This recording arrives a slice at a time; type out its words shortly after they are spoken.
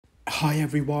Hi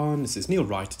everyone, this is Neel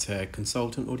Raithatha,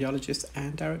 consultant audiologist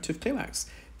and director of earwax.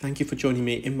 Thank you for joining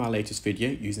me in my latest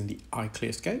video using the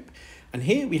iClearScope. And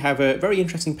here we have a very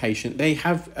interesting patient. They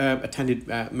have attended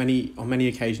on many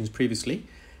occasions previously,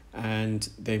 and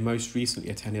they most recently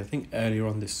attended, I think, earlier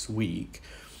on this week.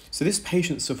 So this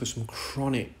patient suffers from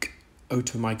chronic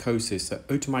otomycosis. So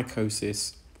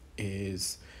otomycosis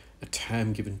is a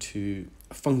term given to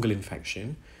a fungal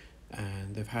infection,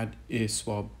 and they've had ear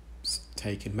swabs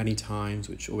taken many times,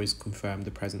 which always confirm the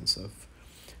presence of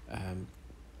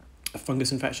a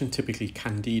fungus infection, typically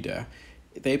candida.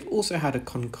 They've also had a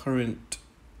concurrent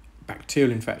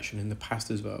bacterial infection in the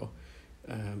past as well,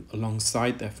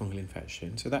 alongside their fungal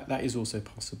infection, so that is also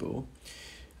possible.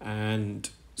 And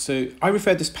so I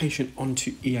referred this patient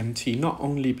onto ENT not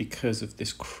only because of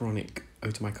this chronic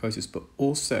otomycosis, but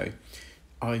also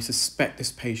I suspect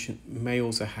this patient may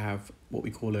also have what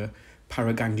we call a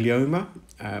paraganglioma.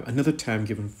 Another term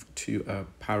given to a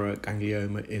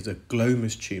paraganglioma is a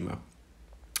glomus tumour,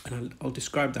 and I'll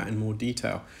describe that in more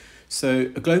detail. So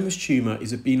a glomus tumour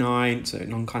is a benign, so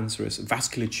non-cancerous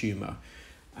vascular tumour,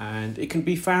 and it can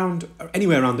be found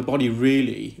anywhere around the body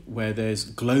really where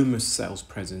there's glomus cells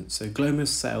present. So glomus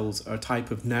cells are a type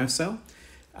of nerve cell,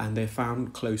 and they're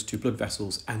found close to blood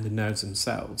vessels and the nerves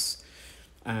themselves.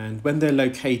 And when they're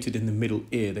located in the middle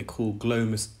ear, they're called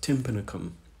glomus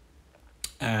tympanicum.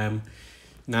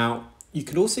 Now, you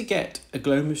could also get a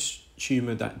glomus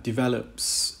tumour that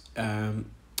develops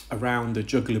around the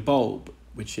jugular bulb,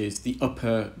 which is the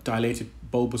upper dilated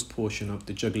bulbous portion of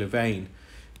the jugular vein,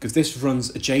 because this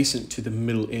runs adjacent to the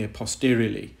middle ear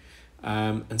posteriorly.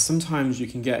 And sometimes you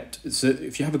can get, so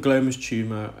if you have a glomus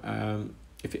tumour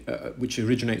which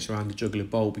originates around the jugular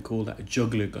bulb, we call that a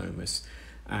jugular glomus.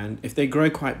 And if they grow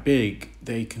quite big,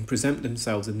 they can present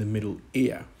themselves in the middle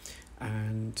ear.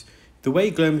 And the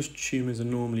way glomus tumours are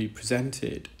normally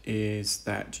presented is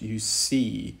that you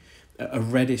see a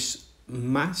reddish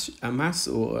mass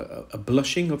or a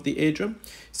blushing of the eardrum.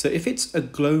 So if it's a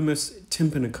glomus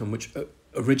tympanicum, which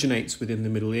originates within the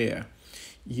middle ear,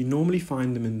 you normally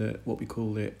find them in the what we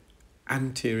call the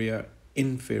anterior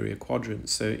inferior quadrant.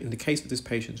 So in the case of this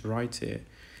patient's right ear,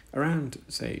 around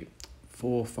say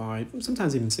 4, 5,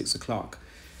 sometimes even 6 o'clock.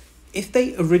 If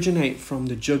they originate from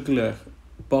the jugular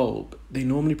bulb, they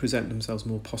normally present themselves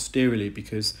more posteriorly,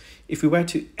 because if we were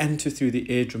to enter through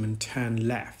the eardrum and turn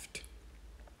left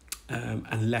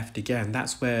and left again,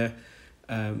 that's where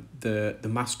the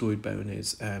mastoid bone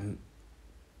is, and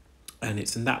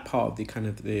it's in that part of the kind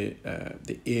of the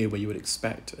ear where you would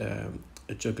expect a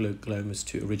jugular glomus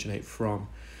to originate from.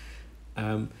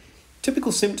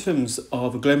 Typical symptoms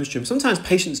of a glomus tumour. Sometimes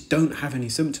patients don't have any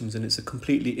symptoms, and it's a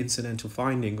completely incidental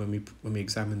finding when we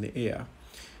examine the ear.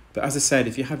 But as I said,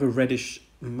 if you have a reddish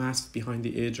mass behind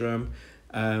the eardrum,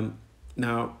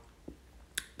 now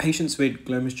patients with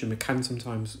glomus tumour can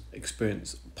sometimes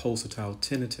experience pulsatile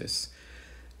tinnitus,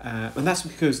 and that's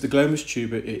because the glomus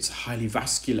tumour is highly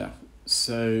vascular.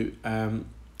 So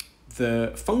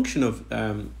the function of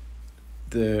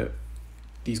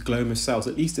these glomus cells,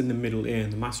 at least in the middle ear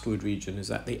and the mastoid region, is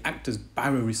that they act as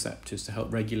baroreceptors to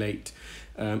help regulate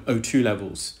O2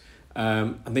 levels.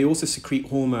 And they also secrete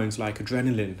hormones like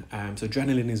adrenaline. So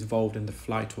adrenaline is involved in the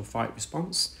flight or fight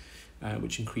response,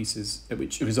 which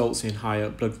results in higher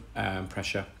blood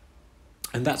pressure.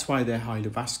 And that's why they're highly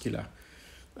vascular.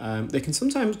 They can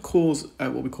sometimes cause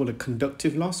what we call a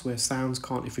conductive loss, where sounds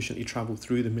can't efficiently travel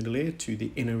through the middle ear to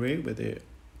the inner ear, where the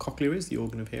cochlea is, the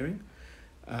organ of hearing.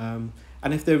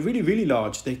 And if they're really, really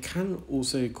large, they can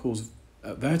also cause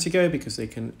vertigo, because they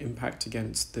can impact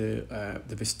against the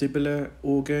vestibular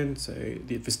organ. So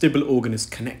the vestibular organ is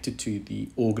connected to the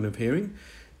organ of hearing.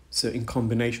 So in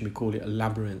combination, we call it a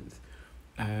labyrinth.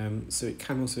 So it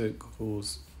can also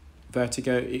cause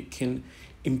vertigo. It can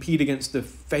impede against the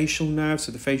facial nerve.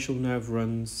 So the facial nerve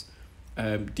runs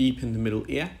deep in the middle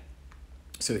ear.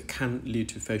 So it can lead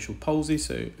to facial palsy,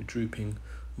 so a drooping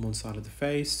on one side of the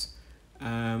face.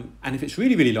 And if it's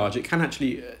really, really large, it can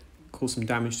actually cause some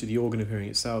damage to the organ of hearing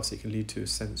itself. So it can lead to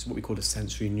what we call a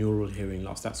sensory neural hearing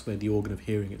loss. That's where the organ of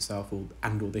hearing itself or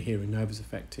the hearing nerve is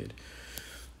affected.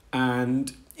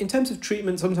 And in terms of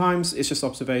treatment, sometimes it's just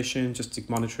observation, just to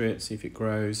monitor it, see if it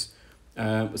grows.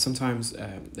 But sometimes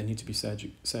they need to be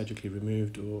surgically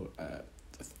removed, or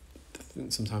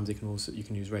sometimes you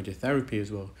can use radiotherapy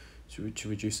as well to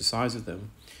reduce the size of them.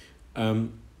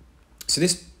 So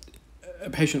this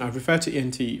patient I've referred to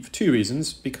ENT for 2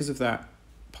 reasons: because of that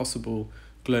possible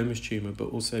glomus tumour, but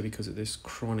also because of this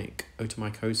chronic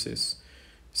otomycosis.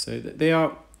 So they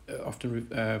are often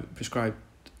prescribed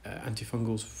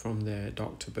antifungals from their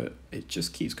doctor, but it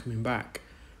just keeps coming back.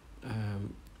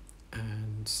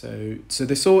 And so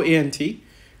they saw ENT.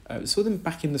 Saw them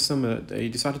back in the summer. They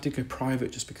decided to go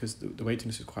private just because the waiting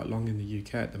list is quite long in the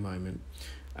UK at the moment.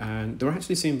 And they were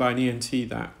actually seen by an ENT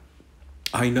that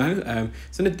I know.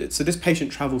 So this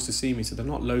patient travels to see me, so they're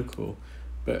not local.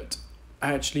 But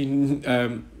I actually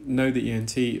know the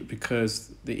ENT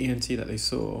because the ENT that they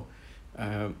saw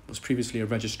was previously a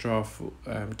registrar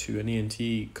to an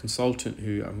ENT consultant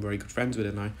who I'm very good friends with,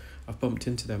 and I've bumped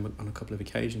into them on a couple of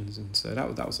occasions, and so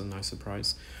that was a nice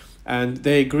surprise. And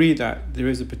they agree that there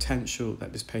is a potential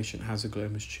that this patient has a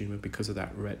glomus tumour because of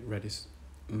that reddish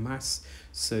mass.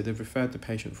 So they've referred the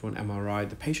patient for an MRI.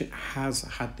 The patient has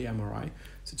had the MRI,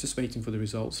 so just waiting for the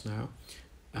results now.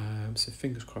 So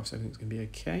fingers crossed everything's going to be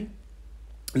okay.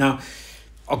 Now,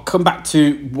 I'll come back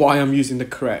to why I'm using the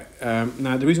Curette.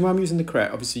 Now, the reason why I'm using the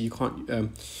Curette, obviously you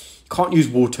can't use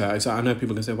water. So I know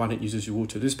people can say, why don't you use your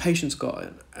water? This patient's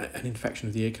got an infection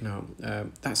of the ear canal.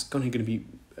 That's going to be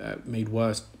made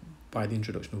worse by the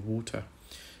introduction of water.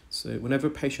 So whenever a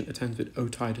patient attends with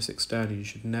otitis externa, you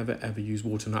should never ever use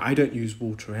water. Now, I don't use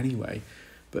water anyway,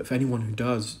 but for anyone who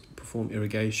does perform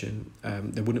irrigation,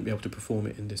 they wouldn't be able to perform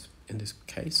it in this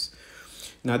case.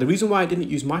 Now, the reason why I didn't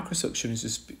use microsuction is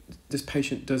just this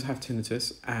patient does have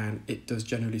tinnitus, and it does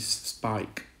generally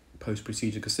spike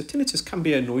post-procedure, because the tinnitus can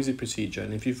be a noisy procedure,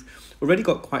 and if you've already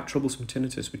got quite troublesome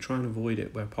tinnitus, we try and avoid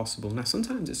it where possible. Now,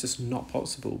 sometimes it's just not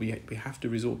possible. We have to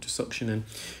resort to suction, and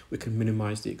we can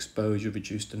minimize the exposure,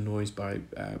 reduce the noise by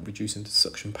reducing the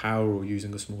suction power or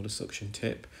using a smaller suction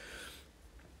tip.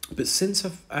 But since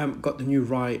I've got the new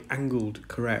right angled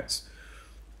Curettes,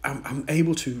 I'm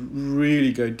able to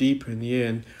really go deeper in the ear,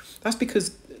 and that's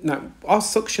because now our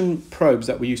suction probes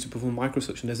that we use to perform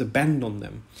microsuction, there's a bend on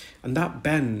them, and that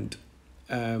bend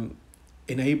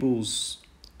enables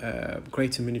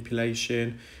greater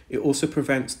manipulation. It also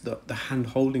prevents the hand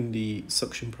holding the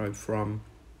suction probe from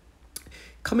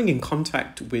coming in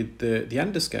contact with the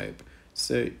endoscope,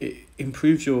 so it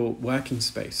improves your working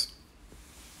space.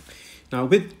 Now,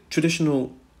 with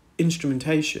traditional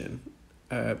instrumentation,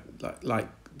 like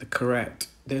the Curette,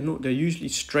 they're usually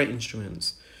straight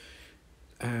instruments,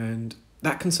 and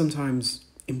that can sometimes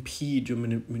impede your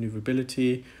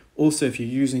maneuverability. Also, if you're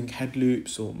using head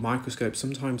loops or microscopes,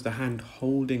 sometimes the hand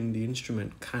holding the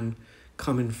instrument can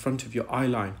come in front of your eye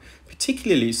line,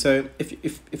 particularly so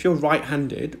if you're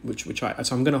right-handed,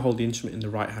 so I'm going to hold the instrument in the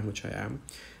right hand, which I am,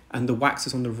 and the wax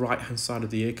is on the right hand side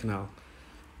of the ear canal.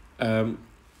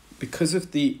 Because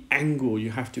of the angle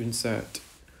you have to insert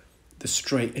the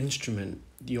straight instrument,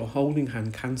 your holding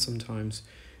hand can sometimes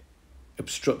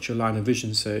obstruct your line of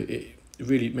vision, so it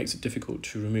really makes it difficult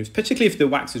to remove, particularly if the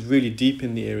wax is really deep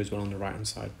in the ear as well on the right hand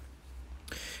side.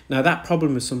 Now, that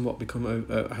problem has somewhat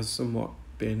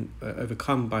been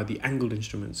overcome by the angled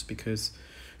instruments, because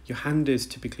your hand is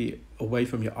typically away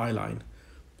from your eye line,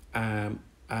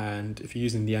 and if you're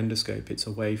using the endoscope, it's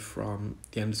away from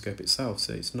the endoscope itself,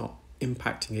 so it's not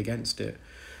impacting against it.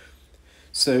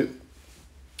 So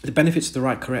the benefits of the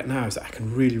right Curette now is that I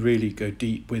can really go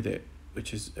deep with it,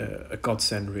 which is a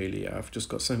godsend, really. I've just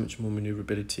got so much more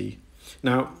maneuverability.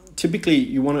 Now, typically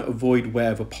you want to avoid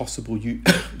wherever possible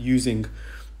using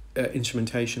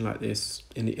instrumentation like this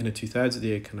in the inner 2/3 of the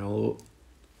ear canal. Or,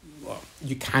 well,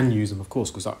 you can use them, of course,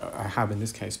 because I have in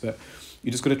this case, but you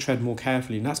just got to tread more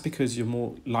carefully, and that's because you're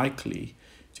more likely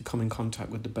to come in contact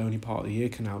with the bony part of the ear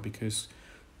canal, because,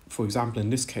 for example, in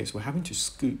this case, we're having to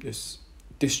scoop this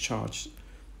discharge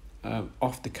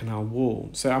off the canal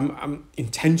wall. So I'm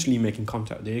intentionally making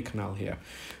contact with the ear canal here.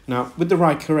 Now, with the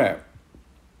right Curette,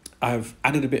 I've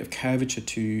added a bit of curvature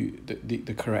to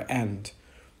the Curette end,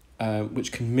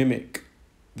 which can mimic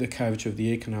the curvature of the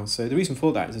ear canal. So the reason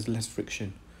for that is there's less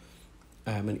friction,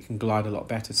 and it can glide a lot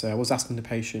better. So I was asking the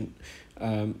patient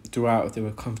throughout if they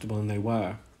were comfortable, and they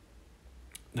were.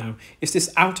 Now, it's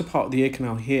this outer part of the ear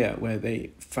canal here where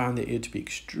they found the ear to be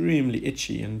extremely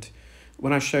itchy, and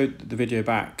when I showed the video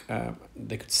back,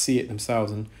 they could see it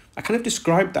themselves, and I kind of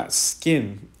described that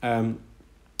skin,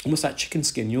 almost like chicken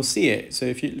skin. You'll see it. So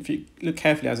if you look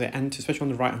carefully as it enters, especially on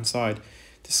the right hand side,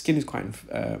 the skin is quite,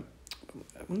 I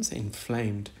wouldn't say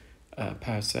inflamed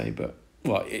per se, but,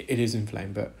 well, it is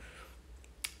inflamed, but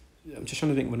I'm just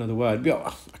trying to think of another word.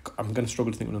 I'm going to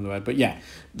struggle to think of another word, but yeah,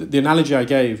 the analogy I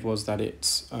gave was that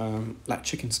it's like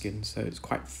chicken skin, so it's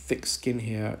quite thick skin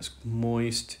here, it's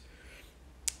moist.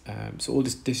 So all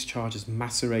this discharge has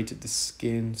macerated the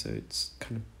skin, so it's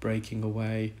kind of breaking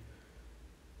away.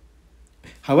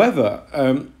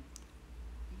 However,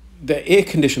 the ear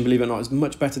condition, believe it or not, is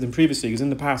much better than previously, because in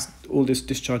the past, all this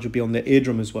discharge would be on the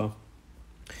eardrum as well.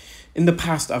 In the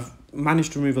past, I've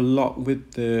managed to remove a lot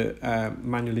with the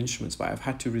manual instruments, but I've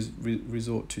had to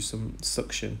resort to some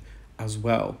suction, as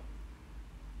well,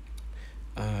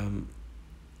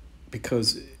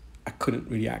 because I couldn't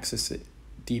really access it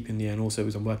deep in the ear, and also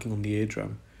as I'm working on the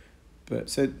eardrum. But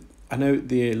so I know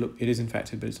the ear, look, it is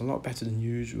infected, but it's a lot better than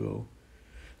usual.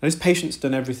 Now this patient's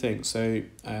done everything, so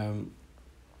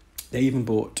they even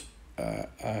bought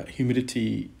a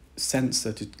humidity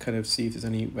sensor to kind of see if there's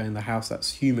anywhere in the house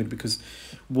that's humid, because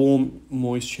warm,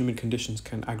 moist, humid conditions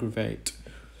can aggravate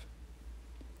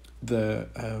the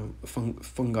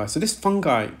fungi. So this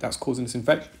fungi that's causing this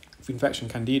infection,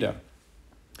 Candida,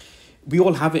 we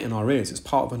all have it in our ears. It's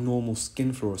part of a normal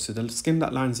skin flora. So the skin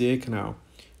that lines the ear canal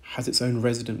has its own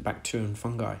resident bacteria and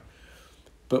fungi.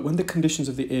 But when the conditions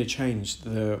of the ear change,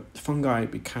 the fungi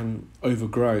can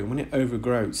overgrow. And when it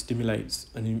overgrows, it stimulates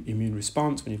an immune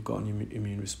response. When you've got an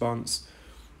immune response,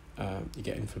 you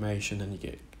get inflammation, and you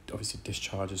get obviously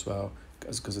discharge as well,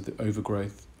 because of the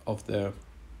overgrowth of the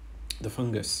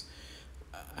fungus.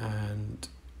 And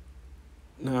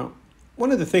now,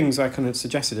 one of the things I kind of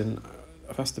suggested, and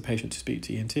I've asked the patient to speak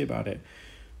to ENT about it,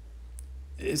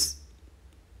 is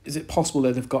it possible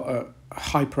that they've got a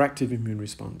hyperactive immune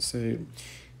response? So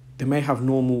they may have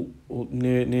normal or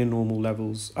near normal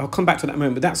levels. I'll come back to that in a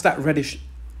moment, but that's that reddish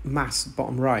mass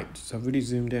bottom right. So I've really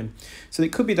zoomed in. So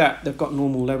it could be that they've got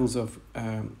normal levels of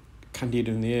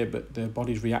Candida in the ear, but their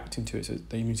body's reacting to it, so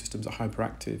the immune systems are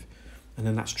hyperactive, and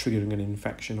then that's triggering an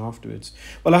infection afterwards.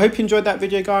 Well, I hope you enjoyed that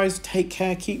video, guys. Take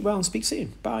care, keep well, and speak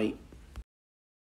soon. Bye.